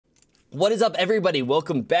What is up, everybody?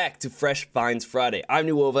 Welcome back to Fresh Finds Friday. I'm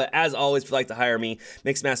Newova. As always, if you'd like to hire me,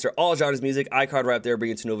 Mixmaster all genres music, iCard right up there,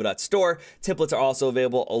 bring it to Newova.store. Templates are also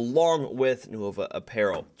available along with Newova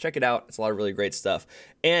apparel. Check it out. It's a lot of really great stuff.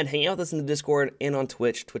 And hang out with us in the Discord and on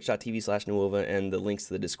Twitch, twitch.tv/Newova, and the links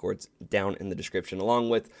to the Discord's down in the description, along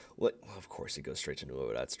with, well, of course, it goes straight to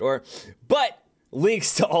Newova.store. But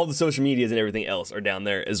links to all the social medias and everything else are down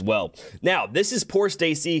there as well. Now, this is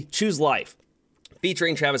POORSTACY, Choose Life,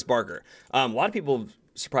 featuring Travis Barker. A lot of people have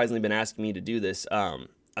surprisingly been asking me to do this. I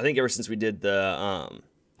think ever since we did the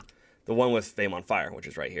one with Fame on Fire, which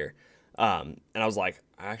is right here. And I was like,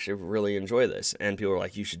 I actually really enjoy this. And people were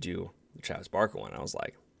like, you should do the Travis Barker one. I was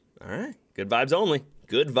like, all right, good vibes only.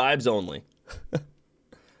 Good vibes only.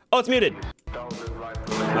 Oh, it's muted.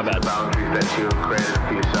 My bad. Boundaries that you have created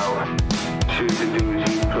for yourself. Choose to do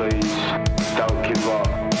as you please. Don't give up.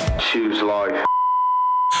 Choose life.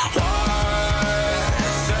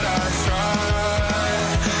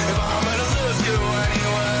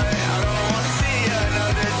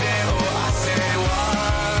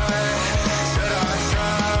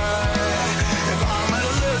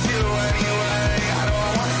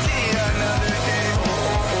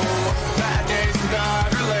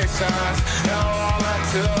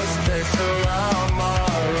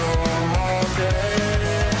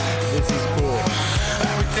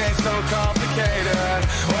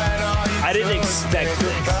 I didn't expect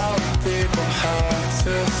this.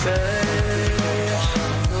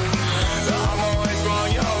 I'm always wrong,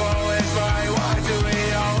 you're always right. Why do we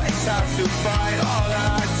always have to fight? All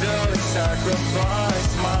I do is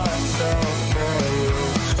sacrifice myself for you.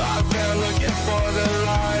 I've been looking for the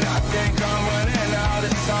light. I think I'm running out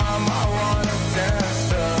of time. I wanna dance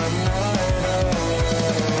the night away.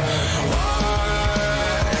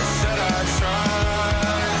 Why should I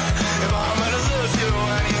try? If I'm gonna lose you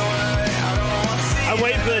anyway, I'm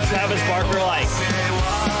waiting for the Travis Barker like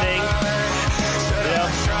thing, you know,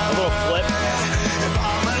 a little flip. if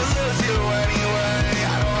I'm gonna lose you anyway,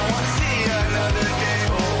 I don't wanna see another day.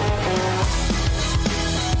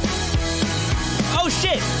 Oh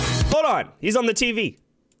shit! Hold on, he's on the TV.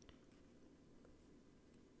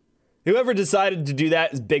 Whoever decided to do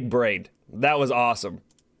that is big brained. That was awesome.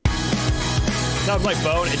 Sounds like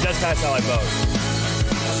Bone. It does kind of sound like Bone.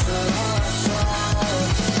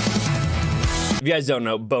 If you guys don't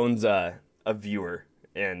know, Bone's a viewer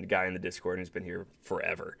and guy in the Discord and he's been here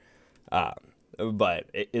forever. But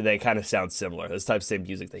they kind of sound similar. This type of same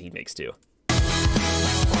music that he makes too. Why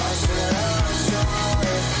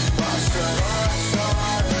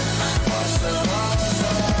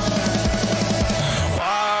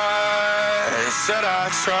should I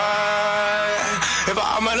try? If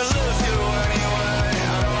I'm gonna lose you anyway,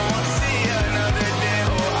 I don't wanna see another day.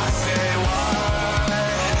 Oh, I say, why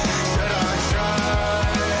should I try?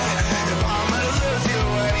 If I'm gonna lose you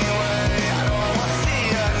anyway, I don't wanna see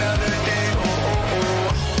another day.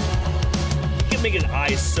 He can make his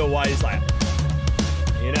eyes so wide, he's like,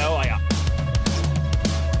 you know, like,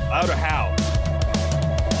 I don't know how.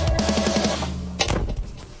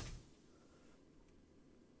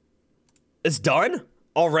 It's done?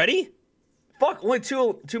 Already? Fuck, only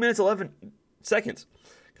 2 minutes, 11 seconds.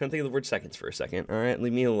 Couldn't think of the word seconds for a second. All right,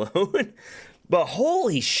 leave me alone. But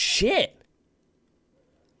holy shit.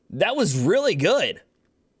 That was really good.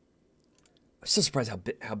 I'm so surprised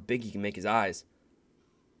how big he can make his eyes.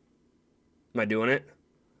 Am I doing it?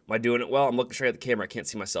 Am I doing it well? I'm looking straight at the camera. I can't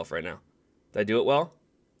see myself right now. Did I do it well?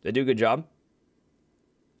 Did I do a good job?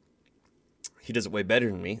 He does it way better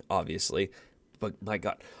than me, obviously. But my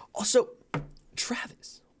God. Also,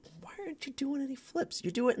 Travis, why aren't you doing any flips? You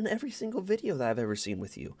do it in every single video that I've ever seen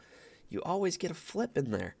with you. You always get a flip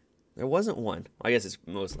in there. There wasn't one. I guess it's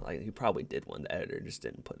most likely he probably did one. The editor just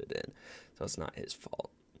didn't put it in. So it's not his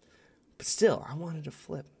fault. But still, I wanted a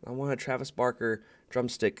flip. I wanted a Travis Barker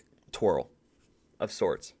drumstick twirl of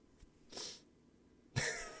sorts.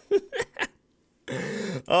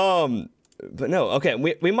 But no, okay,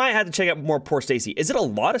 we might have to check out more POORSTACY. Is it a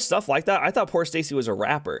lot of stuff like that? I thought POORSTACY was a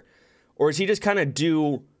rapper. Or does he just kind of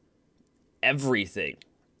do everything,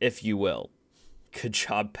 if you will? Good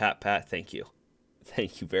job, Pat. Thank you.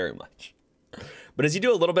 Thank you very much. But does he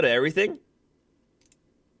do a little bit of everything?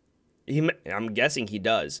 I'm guessing he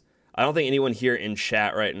does. I don't think anyone here in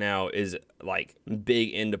chat right now is, like, big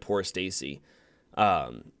into POORSTACY.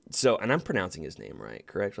 So, and I'm pronouncing his name right,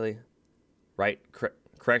 correctly? Right?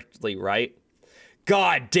 Correctly, right?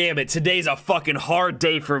 God damn it, today's a fucking hard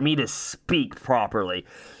day for me to speak properly.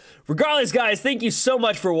 Regardless, guys, thank you so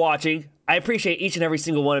much for watching. I appreciate each and every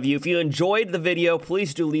single one of you. If you enjoyed the video,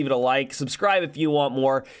 please do leave it a like. Subscribe if you want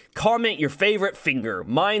more. Comment your favorite finger.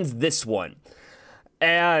 Mine's this one.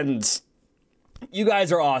 And you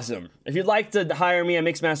guys are awesome. If you'd like to hire me, I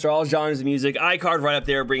mixmaster all genres of music. iCard right up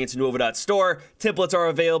there, bring it to Newova.store. Templates are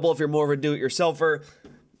available if you're more of a do-it-yourselfer.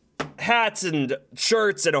 Hats and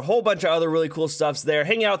shirts and a whole bunch of other really cool stuff's there.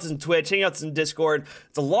 Hangouts in Twitch, hangouts in Discord.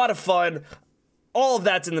 It's a lot of fun. All of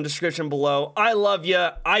that's in the description below. I love you.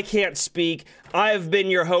 I can't speak. I've been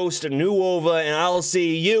your host, Newova, and I'll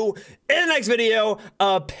see you in the next video.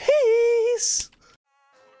 Peace!